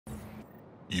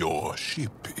Your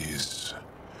ship is...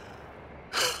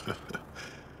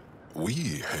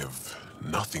 We have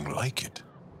nothing like it.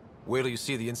 Wait till you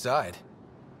see the inside.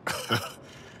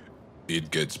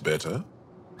 It gets better.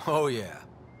 Oh, yeah.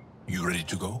 You ready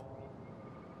to go?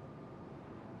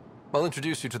 I'll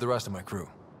introduce you to the rest of my crew.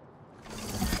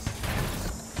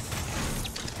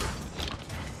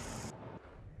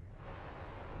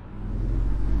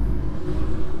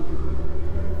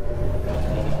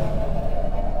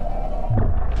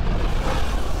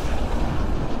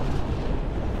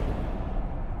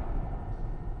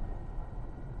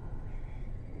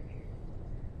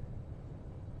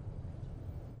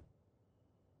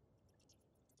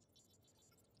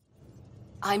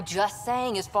 I'm just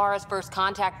saying, as far as first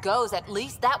contact goes, at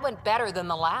least that went better than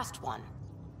the last one.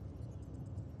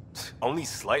 Only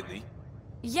slightly.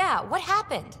 Yeah, what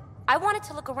happened? I wanted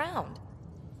to look around.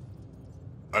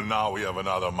 And now we have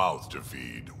another mouth to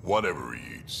feed, whatever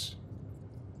he eats.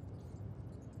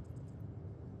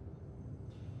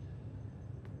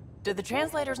 Did the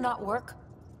translators not work?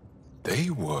 They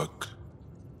work.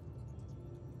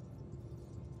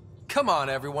 Come on,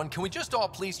 everyone. Can we just all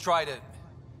please try to...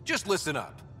 just listen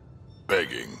up?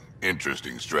 Begging.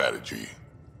 Interesting strategy.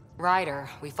 Ryder,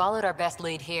 we followed our best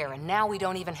lead here, and now we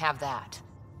don't even have that.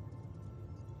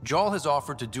 Jaal has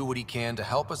offered to do what he can to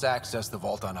help us access the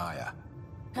vault on Aya.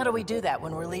 How do we do that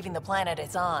when we're leaving the planet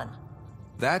it's on?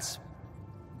 That's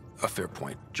a fair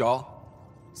point. Jaal?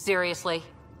 Seriously?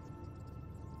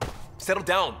 Settle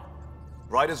down.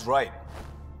 Ryder's right.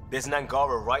 There's an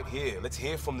Angara right here. Let's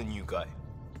hear from the new guy.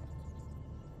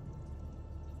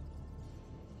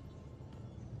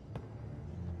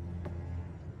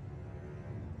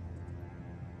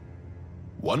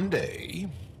 One day,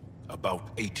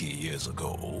 about 80 years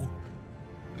ago,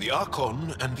 the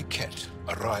Archon and the Ket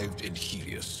arrived in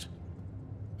Helios,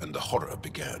 and the horror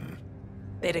began.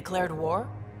 They declared war?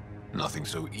 Nothing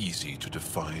so easy to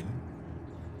define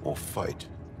or fight.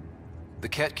 The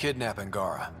Ket kidnap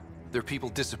Angara. Their people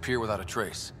disappear without a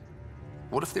trace.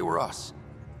 What if they were us?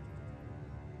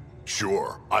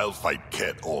 Sure, I'll fight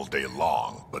Ket all day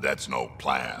long, but that's no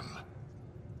plan.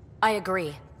 I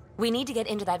agree. We need to get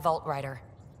into that vault, Ryder.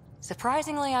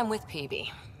 Surprisingly, I'm with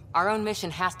PB. Our own mission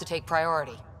has to take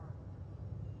priority.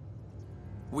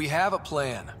 We have a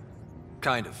plan.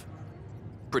 Kind of.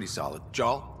 Pretty solid.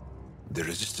 Jaal? The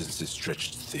resistance is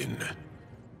stretched thin.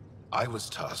 I was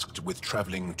tasked with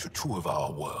traveling to two of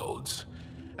our worlds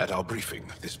at our briefing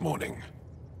this morning.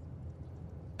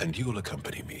 And you'll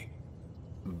accompany me.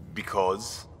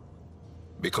 Because?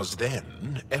 Because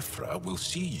then, Ephra will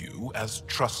see you as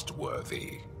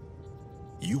trustworthy.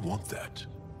 You want that.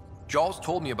 Jaal's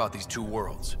told me about these two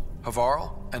worlds,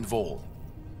 Havarl and Vold.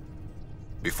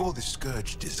 Before the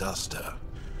Scourge disaster,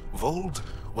 Vold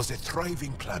was a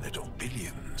thriving planet of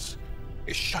billions.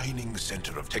 A shining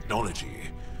center of technology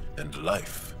and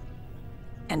life.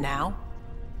 And now?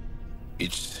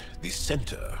 It's the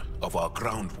center of our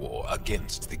ground war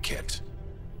against the Ket.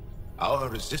 Our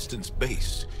resistance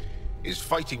base is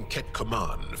fighting Ket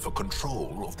Command for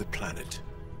control of the planet.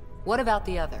 What about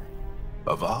the other?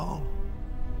 Havarl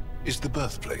is the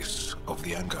birthplace of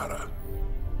the Angara.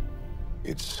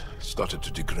 It's started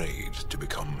to degrade, to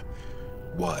become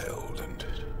wild and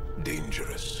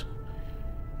dangerous.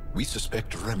 We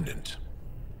suspect Remnant.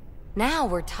 Now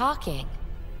we're talking.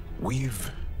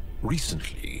 We've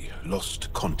recently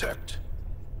lost contact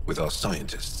with our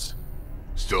scientists.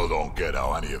 Still don't get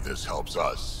how any of this helps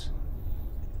us.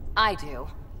 I do.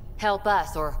 Help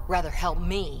us, or rather help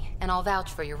me, and I'll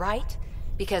vouch for you, right?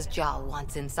 Because Jaal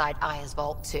wants inside Aya's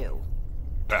vault too.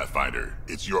 Pathfinder,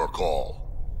 it's your call.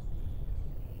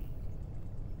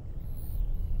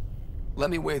 Let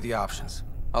me weigh the options.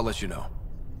 I'll let you know.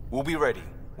 We'll be ready,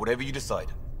 whatever you decide.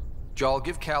 Jaal,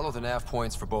 give Callow the nav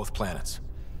points for both planets.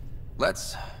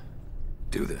 Let's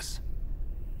do this.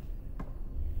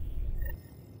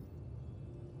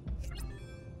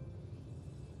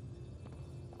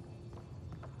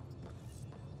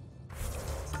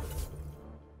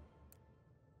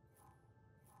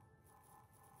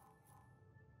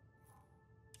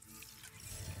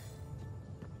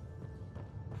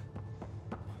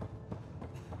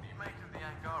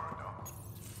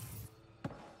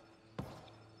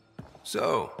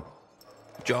 So,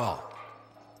 Jaal.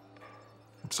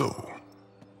 So,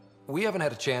 We haven't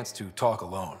had a chance to talk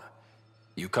alone.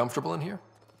 You comfortable in here?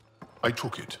 I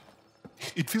took it.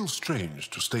 It feels strange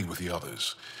to stay with the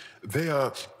others. They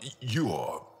are... you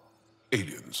are...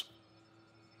 aliens.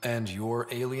 And you're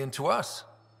alien to us.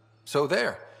 So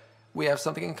there, we have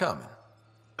something in common.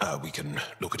 We can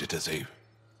look at it as a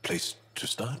place to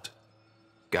start.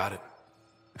 Got it.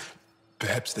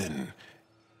 Perhaps then,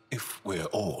 if we're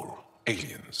all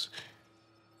aliens.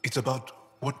 It's about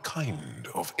what kind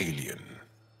of alien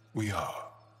we are.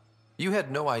 You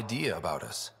had no idea about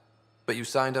us, but you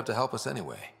signed up to help us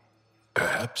anyway.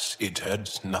 Perhaps it had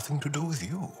nothing to do with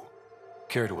you.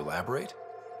 Care to elaborate?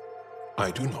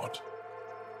 I do not.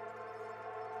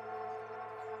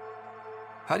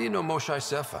 How do you know Moshae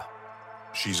Sefa?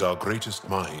 She's our greatest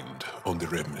mind on the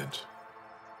Remnant.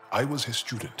 I was his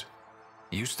student.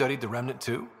 You studied the Remnant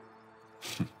too?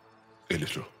 A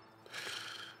little.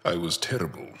 I was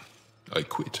terrible. I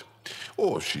quit.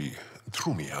 Or she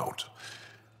threw me out.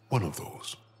 One of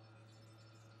those.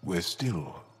 We're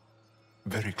still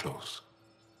very close.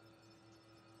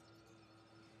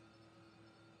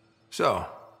 So,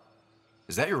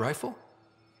 is that your rifle?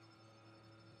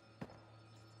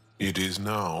 It is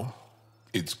now.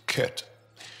 It's Ket,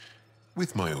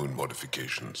 with my own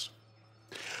modifications.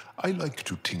 I like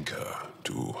to tinker,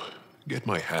 to get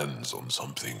my hands on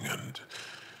something and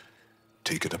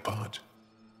take it apart.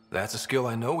 That's a skill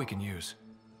I know we can use.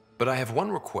 But I have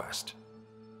one request.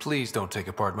 Please don't take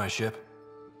apart my ship.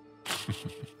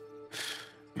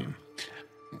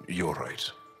 You're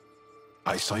right.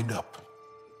 I signed up.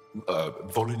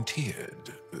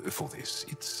 Volunteered for this.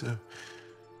 It's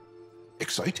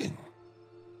exciting.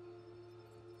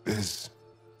 There's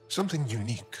something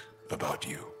unique about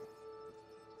you.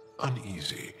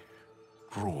 Uneasy,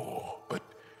 raw, but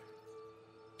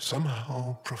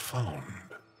somehow profound.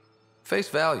 Face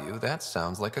value, that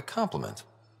sounds like a compliment.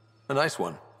 A nice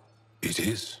one. It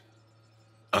is.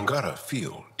 Angara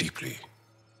feel deeply.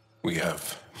 We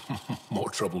have more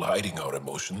trouble hiding our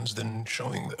emotions than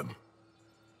showing them.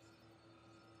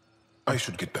 I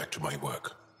should get back to my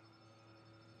work.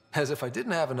 As if I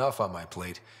didn't have enough on my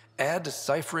plate, add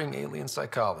deciphering alien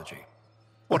psychology.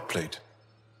 What plate?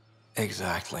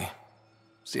 Exactly.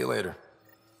 See you later.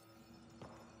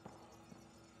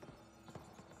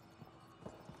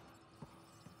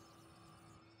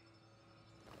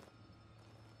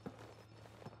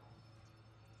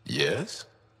 Yes?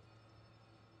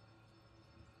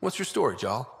 What's your story,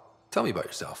 Jaal? Tell me about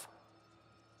yourself.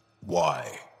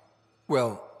 Why?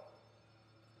 Well,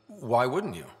 why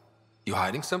wouldn't you? You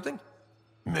hiding something?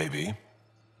 Maybe.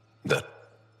 That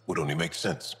would only make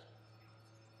sense.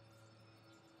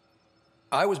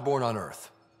 I was born on Earth,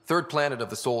 third planet of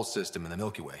the Sol system in the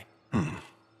Milky Way.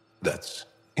 That's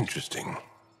interesting.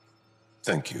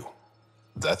 Thank you.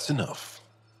 That's enough.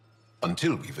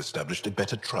 Until we've established a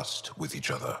better trust with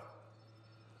each other.